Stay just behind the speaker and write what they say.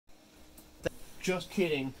just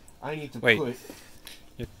kidding. I need to Wait. put...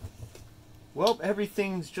 Well,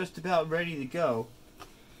 everything's just about ready to go.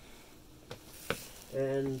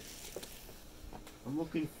 And I'm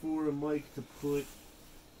looking for a mic to put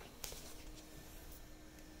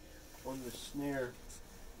on the snare.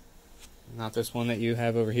 Not this one that you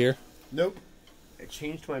have over here? Nope. I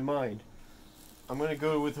changed my mind. I'm going to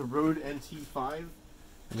go with a Rode NT5. You're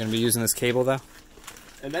going to be using this cable, though?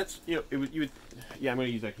 And that's, you know, yeah, I'm going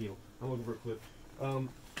to use that cable. I'm looking for a clip.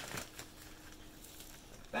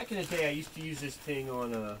 Back in the day, I used to use this thing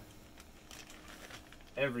on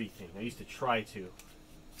everything. I used to try to.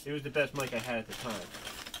 It was the best mic I had at the time.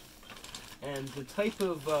 And the type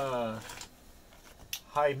of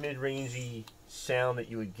high mid-rangey sound that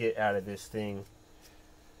you would get out of this thing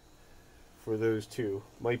for those two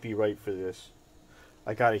might be right for this.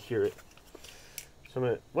 I gotta hear it. So I'm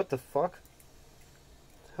gonna, what the fuck?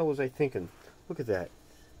 What the hell was I thinking? Look at that.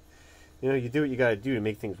 You know, you do what you gotta do to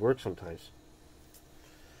make things work sometimes.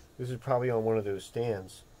 This is probably on one of those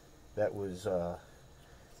stands that was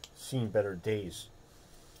seen better days.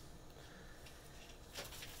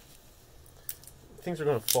 Things are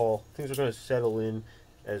going to fall. Things are going to settle in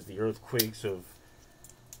as the earthquakes of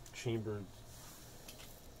Chamber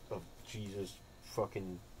of Jesus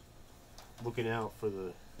fucking looking out for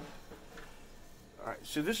the... Alright,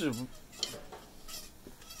 so this is...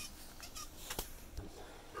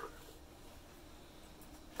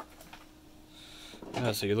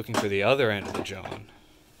 Oh, so you're looking for the other end of the John.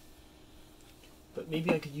 But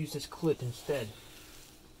maybe I could use this clip instead.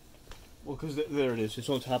 Well, because there it is. It's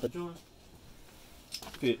on top of John.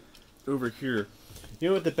 Look at over here. You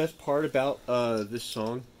know what the best part about this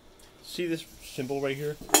song? See this symbol right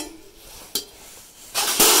here?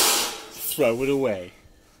 Throw it away.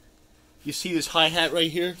 You see this hi-hat right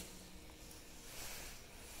here?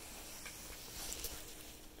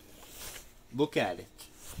 Look at it.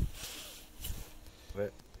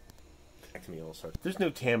 Back to me, all start. There's no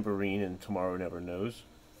tambourine in Tomorrow Never Knows.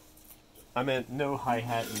 I meant no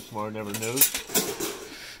hi-hat in Tomorrow Never Knows.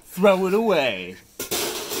 Throw it away.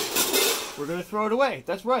 We're gonna throw it away.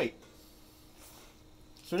 That's right.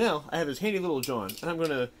 So now I have this handy little John, and I'm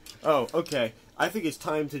gonna. Oh, okay. I think it's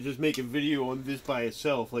time to just make a video on this by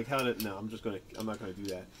itself, like how to. No, I'm not gonna do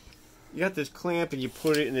that. You got this clamp, and you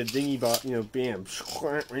put it in a dinghy bot. You know, bam.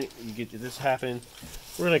 You get this happening.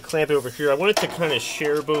 We're gonna clamp it over here. I wanted to kind of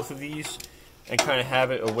share both of these, and kind of have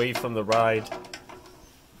it away from the ride.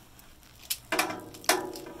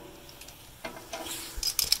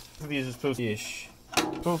 These are supposed to be ish.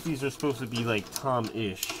 Both these are supposed to be like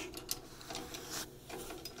Tom-ish.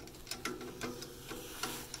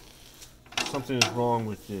 Something is wrong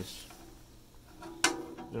with this.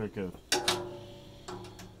 There it goes.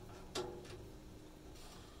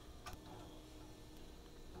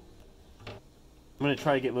 I'm going to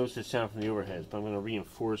try to get most of the sound from the overheads, but I'm going to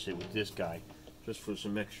reinforce it with this guy, just for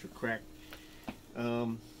some extra crack.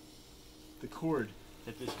 The chord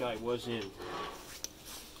that this guy was in.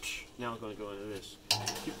 Now I'm going to go into this.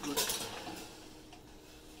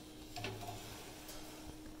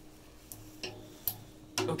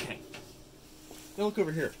 Okay. Now look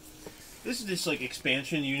over here. This is this like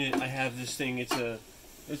expansion unit. I have this thing. It's the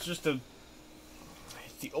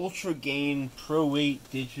Ultra Gain Pro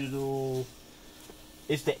 8 digital.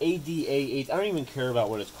 It's the ADA8. I don't even care about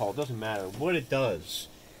what it's called. It doesn't matter. What it does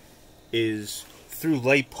is through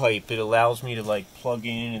light pipe, it allows me to like plug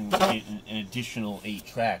in and get an additional 8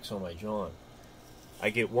 tracks on my John.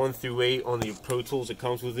 I get 1 through 8 on the Pro Tools that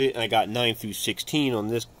comes with it, and I got 9 through 16 on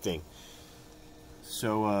this thing.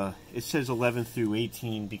 So it says 11 through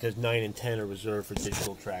 18 because 9 and 10 are reserved for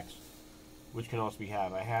digital tracks, which can also be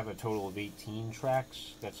have. I have a total of 18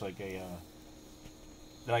 tracks. That's like a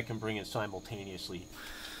that I can bring in simultaneously.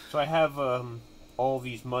 So I have all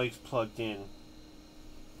these mics plugged in.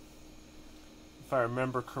 If I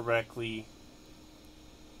remember correctly,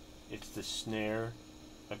 it's the snare,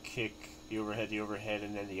 a kick, the overhead,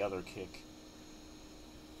 and then the other kick.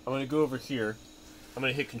 I'm going to go over here. I'm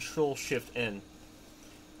going to hit Control-Shift-N.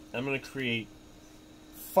 I'm going to create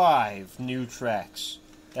 5 new tracks.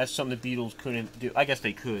 That's something the Beatles couldn't do. I guess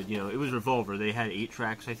they could, you know. It was Revolver. They had 8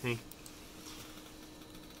 tracks, I think.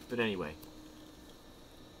 But anyway.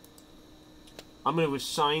 I'm going to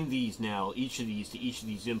assign these now, each of these, to each of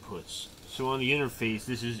these inputs. So on the interface,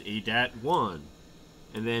 this is ADAT1,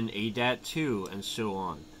 and then ADAT2, and so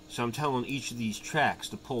on. So I'm telling each of these tracks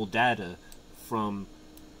to pull data from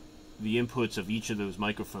the inputs of each of those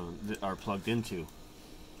microphones that are plugged into.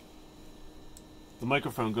 The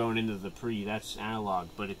microphone going into the pre, that's analog,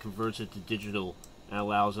 but it converts it to digital and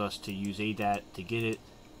allows us to use ADAT to get it.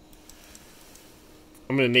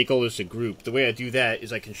 I'm going to make all this a group. The way I do that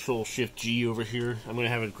is I Control-Shift-G over here. I'm going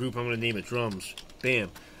to have a group. I'm going to name it drums.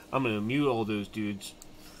 Bam. I'm going to mute all those dudes.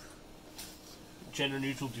 Gender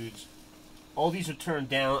neutral dudes. All these are turned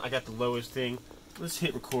down. I got the lowest thing. Let's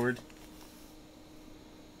hit record.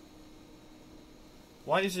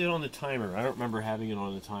 Why is it on the timer? I don't remember having it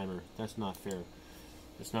on the timer. That's not fair.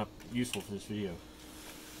 It's not useful for this video.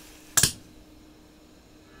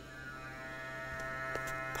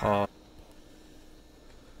 Pause.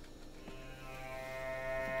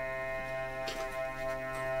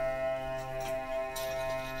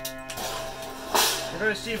 We're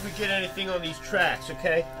going to see if we get anything on these tracks,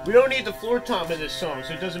 okay? We don't need the floor tom in this song,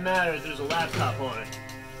 so it doesn't matter if there's a laptop on it.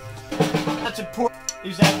 That's important,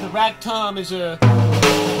 is that the rack tom is it's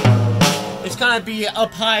got to be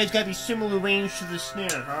up high, it's got to be similar range to the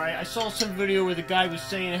snare, alright? I saw some video where the guy was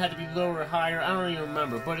saying it had to be lower or higher, I don't even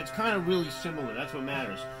remember, but it's kind of really similar, that's what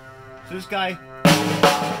matters. So this guy,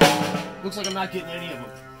 looks like I'm not getting any of them.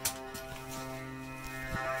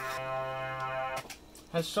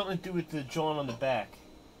 Has something to do with the John on the back.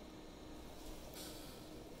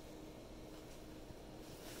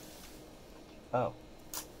 Oh.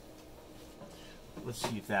 Let's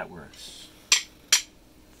see if that works.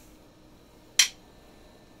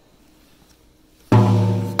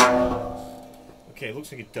 Okay, it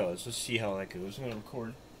looks like it does. Let's see how that goes. I'm gonna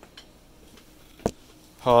record.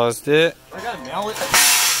 Paused it. I got a mallet.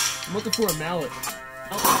 I'm looking for a mallet.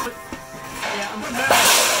 Oh, yeah, I'm a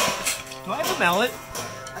mallet. Do I have a mallet?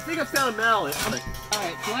 I think I found a mallet. Alright,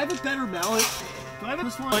 do I have a better mallet? Do I have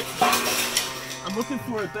this one? I'm looking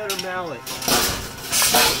for a better mallet.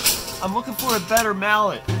 I'm looking for a better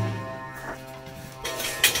mallet.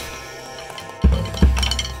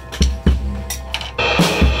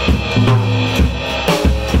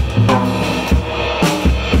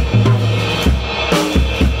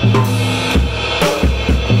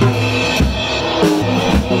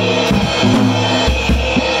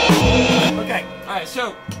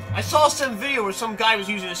 So, I saw some video where some guy was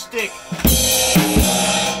using a stick,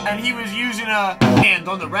 and he was using a hand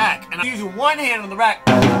on the rack, and I was using one hand on the rack,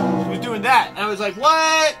 he was doing that, and I was like,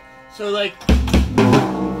 what? So like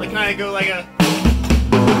kind of go like a,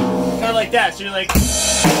 kind of like that, so you're like,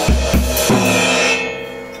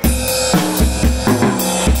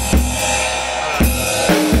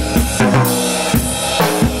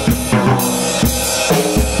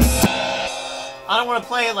 I don't want to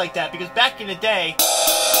play it like that, because back in the day,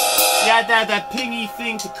 you had to have that pingy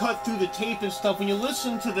thing to cut through the tape and stuff. When you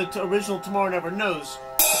listen to the original Tomorrow Never Knows,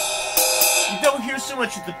 you don't hear so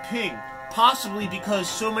much of the ping. Possibly because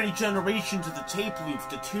so many generations of the tape loops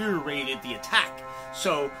deteriorated the attack.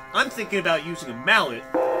 So, I'm thinking about using a mallet.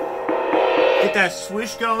 Get that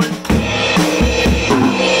swish going.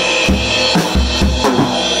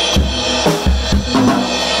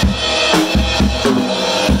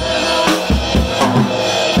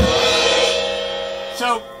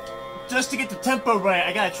 So, just to get the tempo right,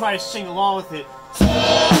 I gotta try to sing along with it.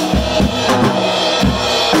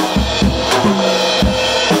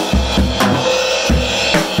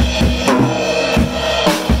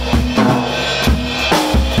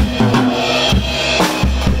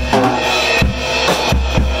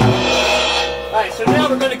 Alright, so now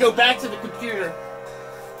we're gonna go back to the computer.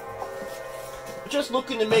 Just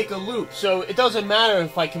looking to make a loop, so it doesn't matter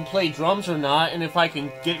if I can play drums or not, and if I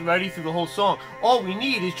can get ready through the whole song. All we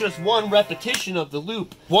need is just one repetition of the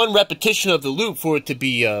loop. One repetition of the loop for it to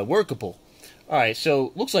be workable. Alright,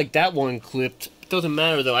 so looks like that one clipped. It doesn't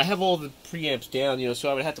matter though, I have all the preamps down, you know,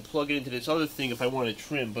 so I would have to plug it into this other thing if I want to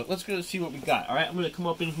trim, but let's go see what we got. Alright, I'm going to come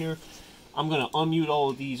up in here, I'm going to unmute all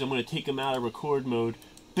of these, I'm going to take them out of record mode.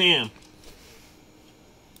 Bam!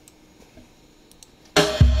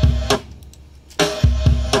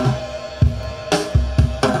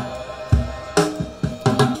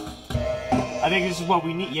 I think this is what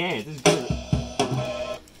we need. Yeah, this is good.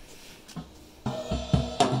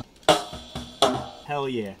 Hell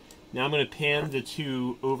yeah. Now I'm going to pan the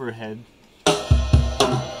two overhead.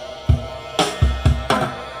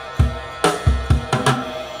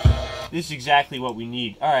 This is exactly what we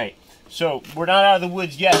need. Alright, so we're not out of the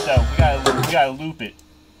woods yet though. We gotta loop it.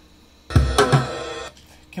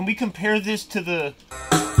 Can we compare this to the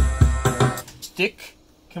stick?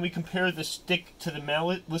 Can we compare the stick to the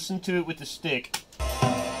mallet? Listen to it with the stick.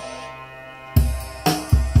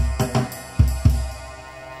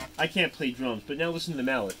 I can't play drums, but now listen to the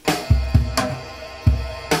mallet.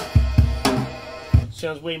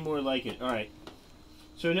 Sounds way more like it. Alright.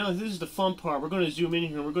 So now this is the fun part. We're going to zoom in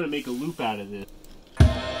here and we're going to make a loop out of this.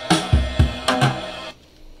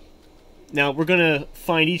 Now we're gonna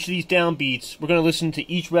find each of these downbeats. We're gonna listen to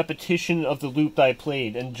each repetition of the loop that I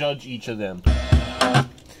played and judge each of them.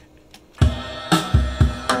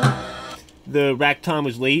 The rack tom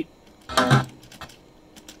was late.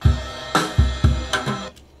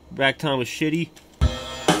 Rack tom was shitty.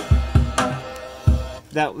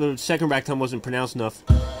 The second rack tom wasn't pronounced enough.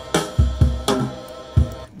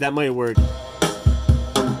 That might work.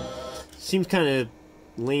 Seems kind of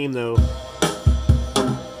lame though.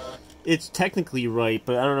 It's technically right,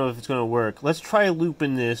 but I don't know if it's going to work. Let's try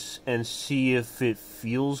looping this and see if it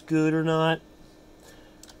feels good or not.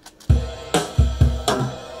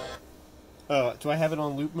 Do I have it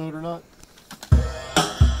on loop mode or not?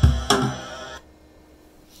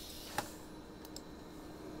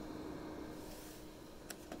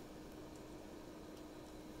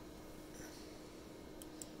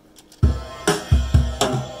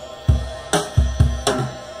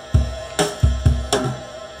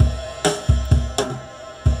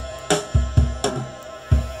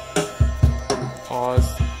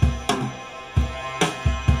 Pause.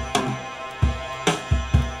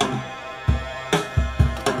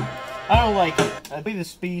 I don't like it. I think the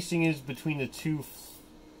spacing is between the two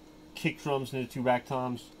kick drums and the two rack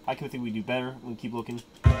toms. I can think we do better. I'm gonna keep looking.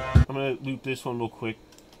 I'm gonna loop this one real quick.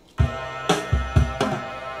 I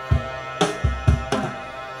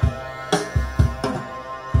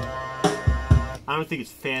don't think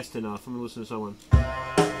it's fast enough. I'm gonna listen to this other one.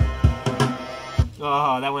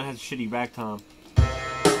 Oh, that one has a shitty rack tom.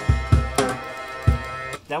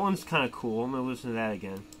 That one's kind of cool. I'm gonna listen to that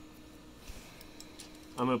again.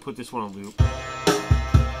 I'm gonna put this one on loop.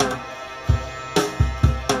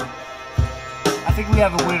 I think we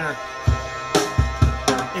have a winner.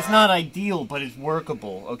 It's not ideal, but it's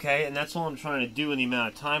workable, okay? And that's all I'm trying to do in the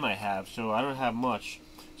amount of time I have, so I don't have much.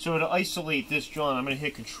 So to isolate this drum, I'm going to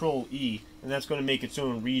hit Control E, and that's going to make its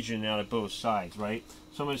own region out of both sides, right?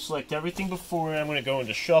 So I'm going to select everything before it. I'm going to go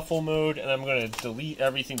into shuffle mode, and I'm going to delete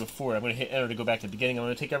everything before it. I'm going to hit enter to go back to the beginning. I'm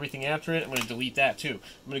going to take everything after it. I'm going to delete that too.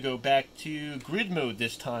 I'm going to go back to grid mode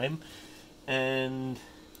this time, and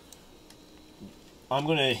I'm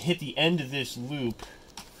going to hit the end of this loop.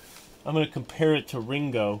 I'm going to compare it to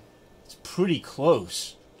Ringo. It's pretty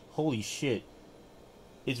close. Holy shit.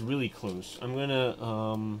 It's really close. I'm going to,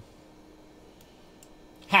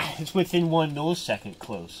 ha! It's within 1 millisecond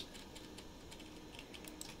close.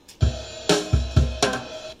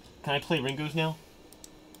 Can I play Ringo's now?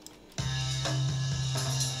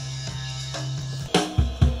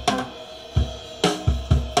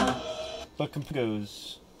 But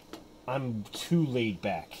Ringo's, I'm too laid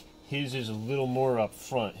back. His is a little more up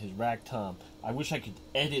front, his rack tom. I wish I could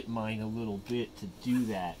edit mine a little bit to do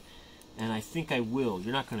that. And I think I will.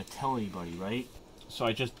 You're not going to tell anybody, right? So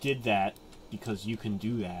I just did that because you can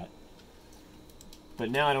do that.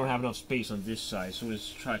 But now I don't have enough space on this side, so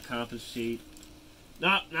let's try to compensate.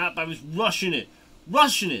 Nope, I was rushing it.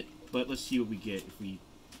 Rushing it! But let's see what we get if we...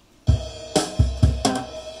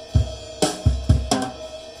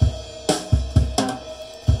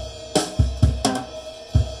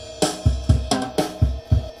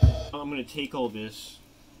 I'm going to take all this,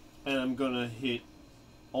 and I'm going to hit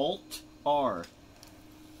Alt-R.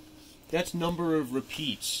 That's number of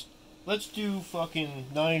repeats. Let's do fucking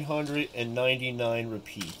 999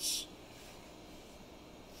 repeats.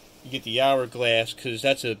 You get the hourglass, because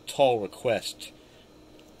that's a tall request.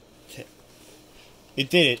 It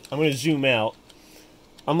did it. I'm going to zoom out.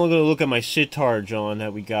 I'm going to look at my sitar, John,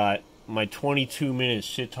 that we got. My 22-minute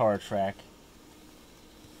sitar track.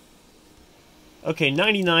 Okay,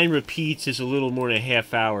 99 repeats is a little more than a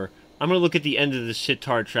half hour. I'm going to look at the end of the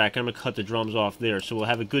sitar track, and I'm going to cut the drums off there, so we'll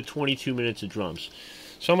have a good 22 minutes of drums.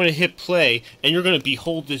 So I'm going to hit play, and you're going to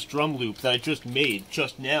behold this drum loop that I just made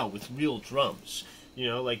just now with real drums. You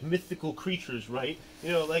know, like mythical creatures, right?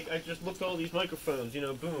 You know, like I just looked at all these microphones, you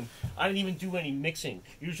know, boom. I didn't even do any mixing.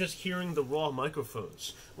 You're just hearing the raw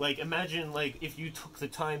microphones. Like, imagine, like, if you took the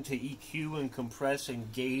time to EQ and compress and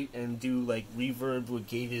gate and do, like, reverb with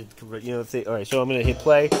gated, you know, alright, so I'm going to hit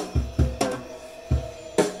play.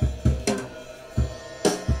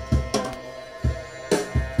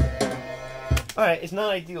 Alright, it's not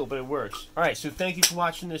ideal, but it works. Alright, so thank you for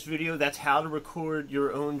watching this video. That's how to record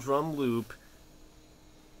your own drum loop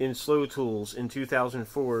in Slow Tools in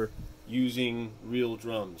 2004 using real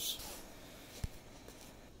drums.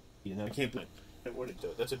 You know, I can't play.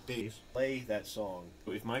 That's a big play that song.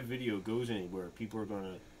 If my video goes anywhere, people are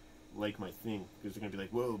gonna like my thing because they're gonna be like,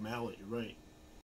 "Whoa, Mallet, you're right."